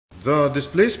The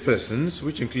displaced persons,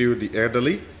 which include the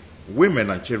elderly, women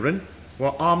and children,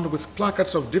 were armed with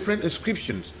placards of different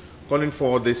inscriptions calling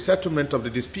for the settlement of the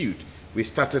dispute, which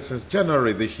started since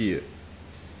January this year.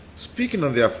 Speaking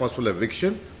on their forceful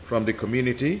eviction from the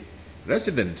community,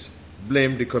 residents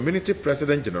blamed the community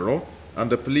president general and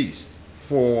the police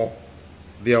for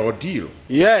their ordeal.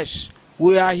 Yes,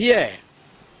 we are here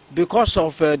because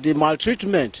of the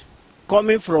maltreatment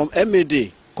coming from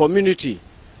MAD community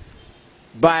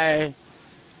by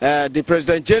the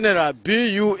President General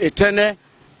B.U. Etene.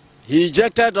 He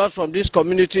ejected us from this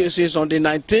community since on the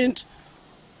 19th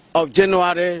of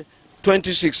January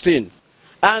 2016.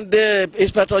 And the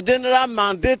Inspector General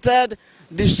mandated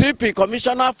the CP,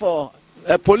 Commissioner for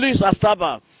Police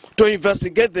Astaba, to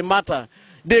investigate the matter.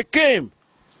 They came.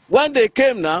 When they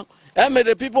came now,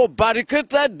 the people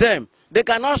barricaded them. They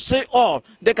cannot see all.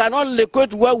 They cannot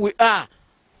locate where we are.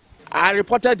 I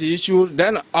reported the issue.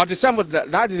 Then on the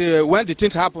 7th, that is when the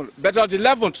things happened. But on the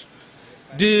 11th,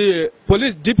 the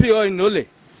police DPO in Ole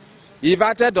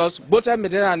invited us, both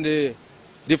MD and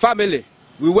the family.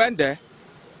 We went there.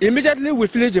 Immediately we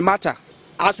finished the matter.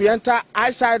 As we enter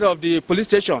outside of the police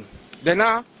station, they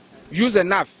now use a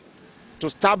knife to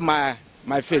stab my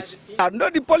face. No,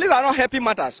 the police are not helping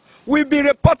matters. We've been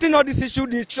reporting all this issue.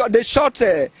 They shot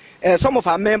some of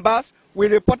our members. We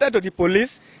reported to the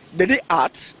police. They did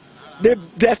act. They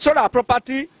destroyed our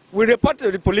property. We reported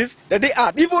to the police. They did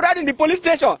act. Even right in the police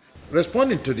station.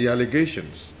 Responding to the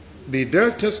allegations, the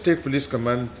Delta State Police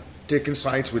Command taking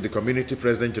sides with the Community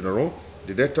President General,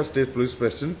 the Delta State Police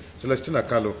person, Celestina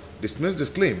Kalo, dismissed this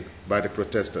claim by the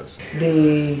protesters.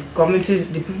 The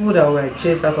people that were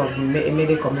chased out of the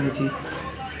immediate community,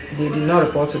 they did not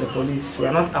report to the police. We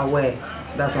are not aware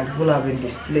that some people have been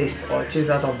displaced or chased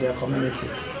out of their community.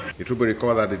 It will be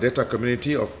recalled that the Delta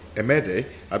community of Emede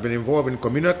have been involved in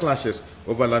communal clashes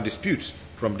over land disputes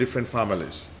from different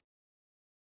families.